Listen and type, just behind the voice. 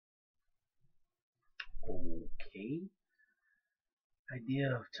The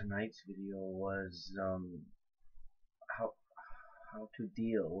idea of tonight's video was how to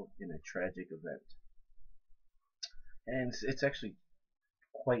deal in a tragic event, and it's actually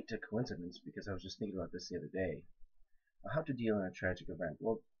quite a coincidence because I was just thinking about this the other day. How to deal in a tragic event?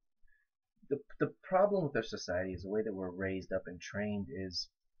 Well, the problem with our society is the way that we're raised up and trained is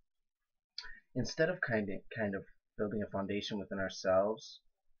instead of kind of building a foundation within ourselves,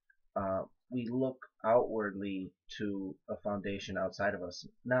 uh, we look outwardly to a foundation outside of us.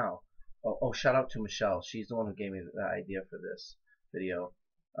 Now, shout out to Michelle. She's the one who gave me the idea for this video.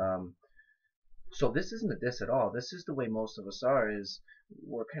 Um, so this isn't a diss at all. This is the way most of us are. Is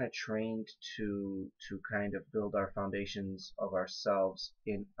we're kind of trained to kind of build our foundations of ourselves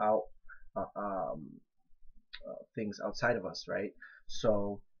in out uh, um, things outside of us, right?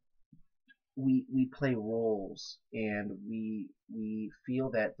 So we play roles and we feel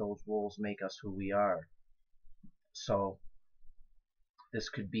that those roles make us who we are. So this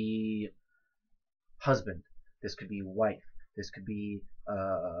could be husband, this could be wife, this could be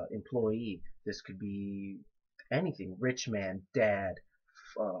employee, this could be anything, rich man, dad,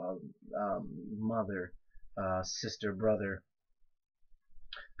 uh, mother, sister, brother,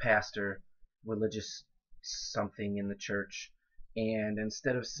 pastor, religious something in the church. And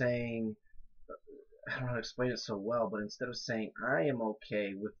instead of saying, I don't know how to explain it so well, but instead of saying I am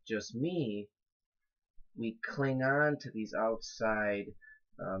okay with just me, we cling on to these outside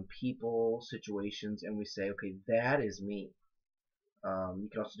people, situations, and we say, okay, that is me. You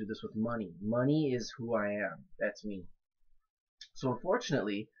can also do this with money. Money is who I am. That's me. So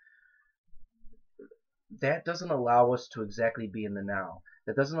unfortunately, that doesn't allow us to exactly be in the now.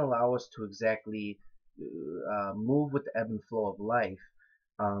 That doesn't allow us to exactly move with the ebb and flow of life.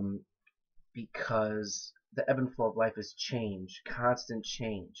 Because the ebb and flow of life is change, constant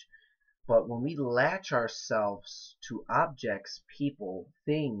change. But when we latch ourselves to objects, people,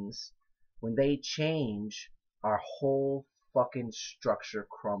 things, when they change, our whole fucking structure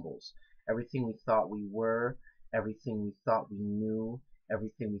crumbles. Everything we thought we were, everything we thought we knew,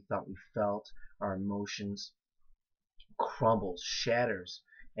 everything we thought we felt, our emotions crumbles, shatters,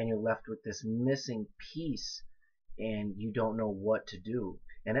 and you're left with this missing piece and you don't know what to do.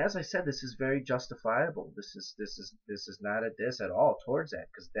 And as I said, this is very justifiable. This is not a diss at all towards that,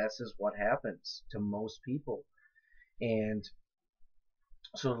 because this is what happens to most people. And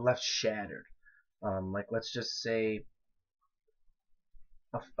so left shattered. Like let's just say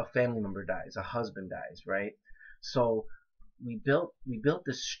a family member dies, a husband dies, right? So we built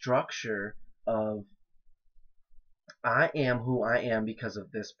this structure of I am who I am because of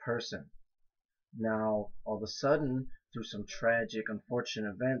this person. Now, all of a sudden, through some tragic, unfortunate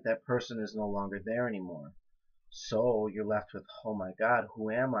event, that person is no longer there anymore. So you're left with, oh my God, who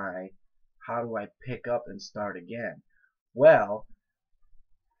am I? How do I pick up and start again? Well,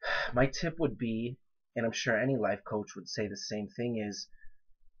 my tip would be, and I'm sure any life coach would say the same thing, is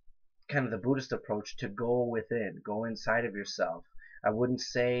kind of the Buddhist approach to go within, go inside of yourself. I wouldn't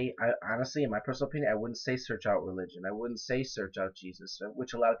say, honestly, in my personal opinion, I wouldn't say search out religion. I wouldn't say search out Jesus,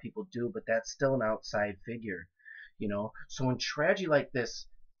 which a lot of people do, but that's still an outside figure, you know. So when tragedy like this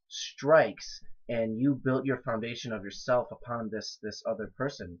strikes and you built your foundation of yourself upon this other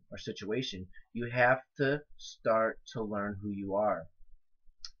person or situation, you have to start to learn who you are,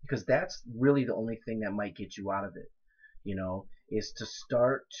 because that's really the only thing that might get you out of it, you know, is to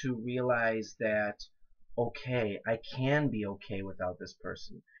start to realize that okay, I can be okay without this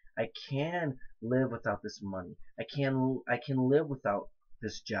person. I can live without this money. I can live without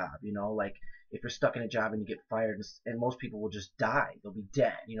this job, you know, like if you're stuck in a job and you get fired and most people will just die. They'll be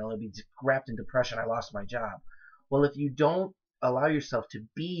dead, you know, they'll be wrapped in depression. I lost my job. Well, if you don't allow yourself to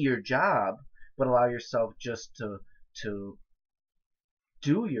be your job, but allow yourself just to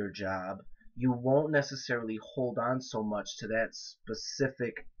do your job, you won't necessarily hold on so much to that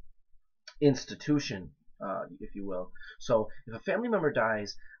specific institution, if you will. So if a family member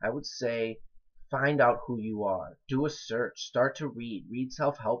dies, I would say find out who you are. Do a search. Start to read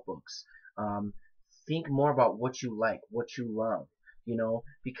self-help books. Think more about what you like, what you love, you know,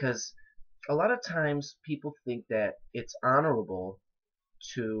 because a lot of times people think that it's honorable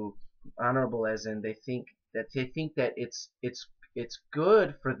as in they think that it's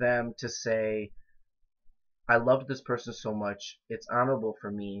good for them to say, I loved this person so much, it's honorable for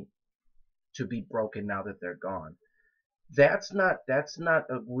me to be broken now that they're gone. That's not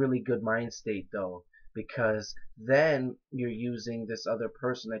a really good mind state though, because then you're using this other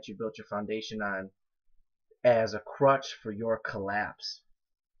person that you built your foundation on as a crutch for your collapse,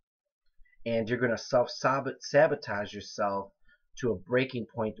 and you're going to self sabotage yourself to a breaking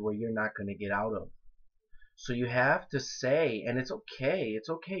point where you're not going to get out of. So you have to say, and it's okay.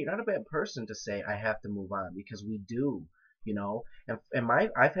 You're not a bad person to say I have to move on, because we do, you know. And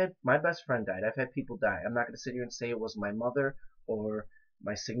I've had my best friend died. I've had people die. I'm not going to sit here and say it was my mother or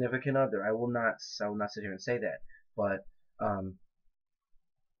my significant other. I will not sit here and say that. But um,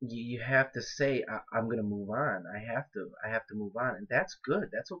 you have to say I'm going to move on. I have to move on, and that's good.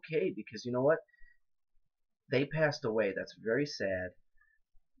 That's okay, because you know what? They passed away. That's very sad.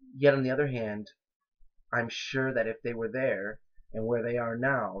 Yet on the other hand, I'm sure that if they were there and where they are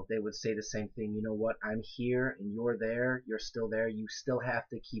now, they would say the same thing. You know what? I'm here and you're there. You're still there. You still have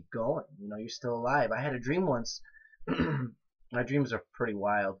to keep going. You know, you're still alive. I had a dream once. My dreams are pretty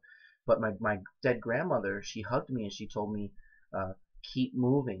wild. But my dead grandmother, she hugged me and she told me, keep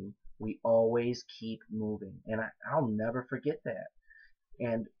moving. We always keep moving. And I'll never forget that.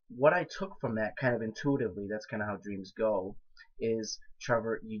 And what I took from that kind of intuitively, that's kind of how dreams go, is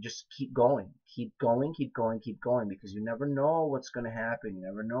Trevor, you just keep going. Keep going, keep going, keep going, because you never know what's going to happen. You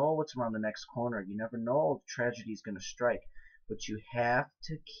never know what's around the next corner. You never know if tragedy is going to strike. But you have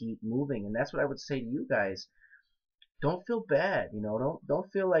to keep moving. And that's what I would say to you guys. Don't feel bad, you know,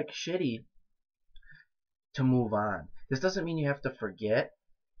 don't feel like shitty to move on. This doesn't mean you have to forget.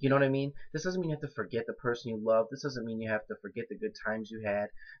 You know what I mean? This doesn't mean you have to forget the person you love. This doesn't mean you have to forget the good times you had.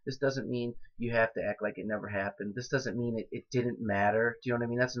 This doesn't mean you have to act like it never happened. This doesn't mean it didn't matter. Do you know what I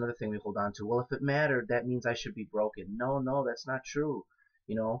mean? That's another thing we hold on to. Well, if it mattered, that means I should be broken. No, no, that's not true.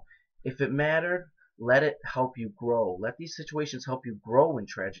 You know, if it mattered, let it help you grow. Let these situations help you grow when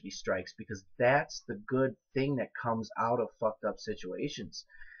tragedy strikes, because that's the good thing that comes out of fucked up situations.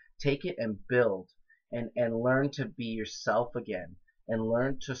 Take it and build, and learn to be yourself again, and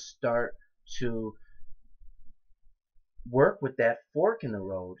learn to start to work with that fork in the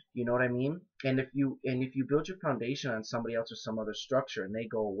road. You know what I mean? And if you build your foundation on somebody else or some other structure and they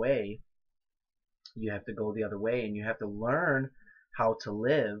go away, you have to go the other way, and you have to learn how to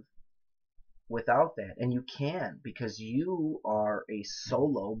live without that. And you can, because you are a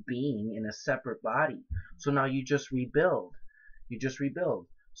solo being in a separate body. So now you just rebuild. You just rebuild.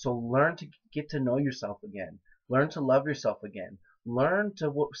 So learn to get to know yourself again. Learn to love yourself again. Learn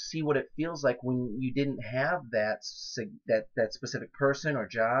to see what it feels like when you didn't have that specific person or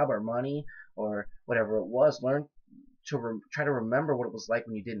job or money or whatever it was. Learn to try to remember what it was like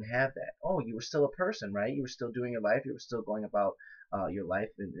when you didn't have that. Oh, you were still a person, right? You were still doing your life. You were still going about your life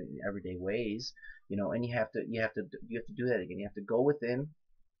in everyday ways, you know. And you have to do that again. You have to go within.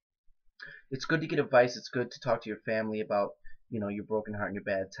 It's good to get advice. It's good to talk to your family about, you know, your broken heart and your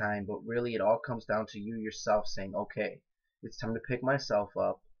bad time. But really, it all comes down to you yourself saying, okay, it's time to pick myself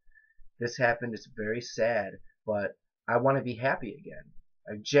up. This happened. It's very sad, but I want to be happy again.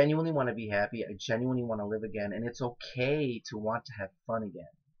 I genuinely want to be happy. I genuinely want to live again. And it's okay to want to have fun again.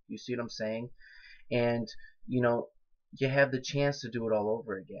 You see what I'm saying? And, you know, you have the chance to do it all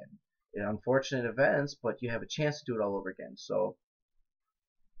over again. Unfortunate events, but you have a chance to do it all over again. So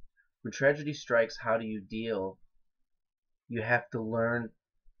when tragedy strikes, how do you deal? You have to learn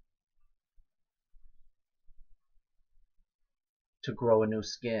to grow a new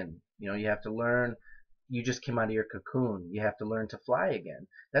skin. You know, you have to learn. You just came out of your cocoon. You have to learn to fly again.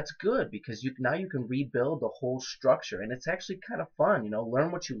 That's good, because now you can rebuild the whole structure, and it's actually kind of fun. You know,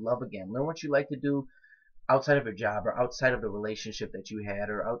 learn what you love again. Learn what you like to do outside of your job, or outside of the relationship that you had,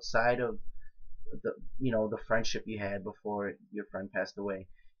 or outside of the friendship you had before your friend passed away.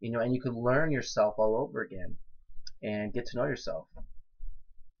 You know, and you can learn yourself all over again and get to know yourself.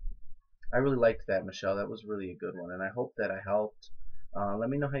 I really liked that, Michelle. That was really a good one, and I hope that I helped. Let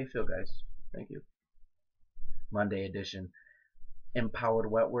me know how you feel, guys. Thank you. Monday edition. Empowered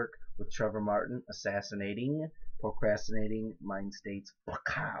Wet Work with Trevor Martin, assassinating, procrastinating mind states.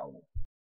 Pow.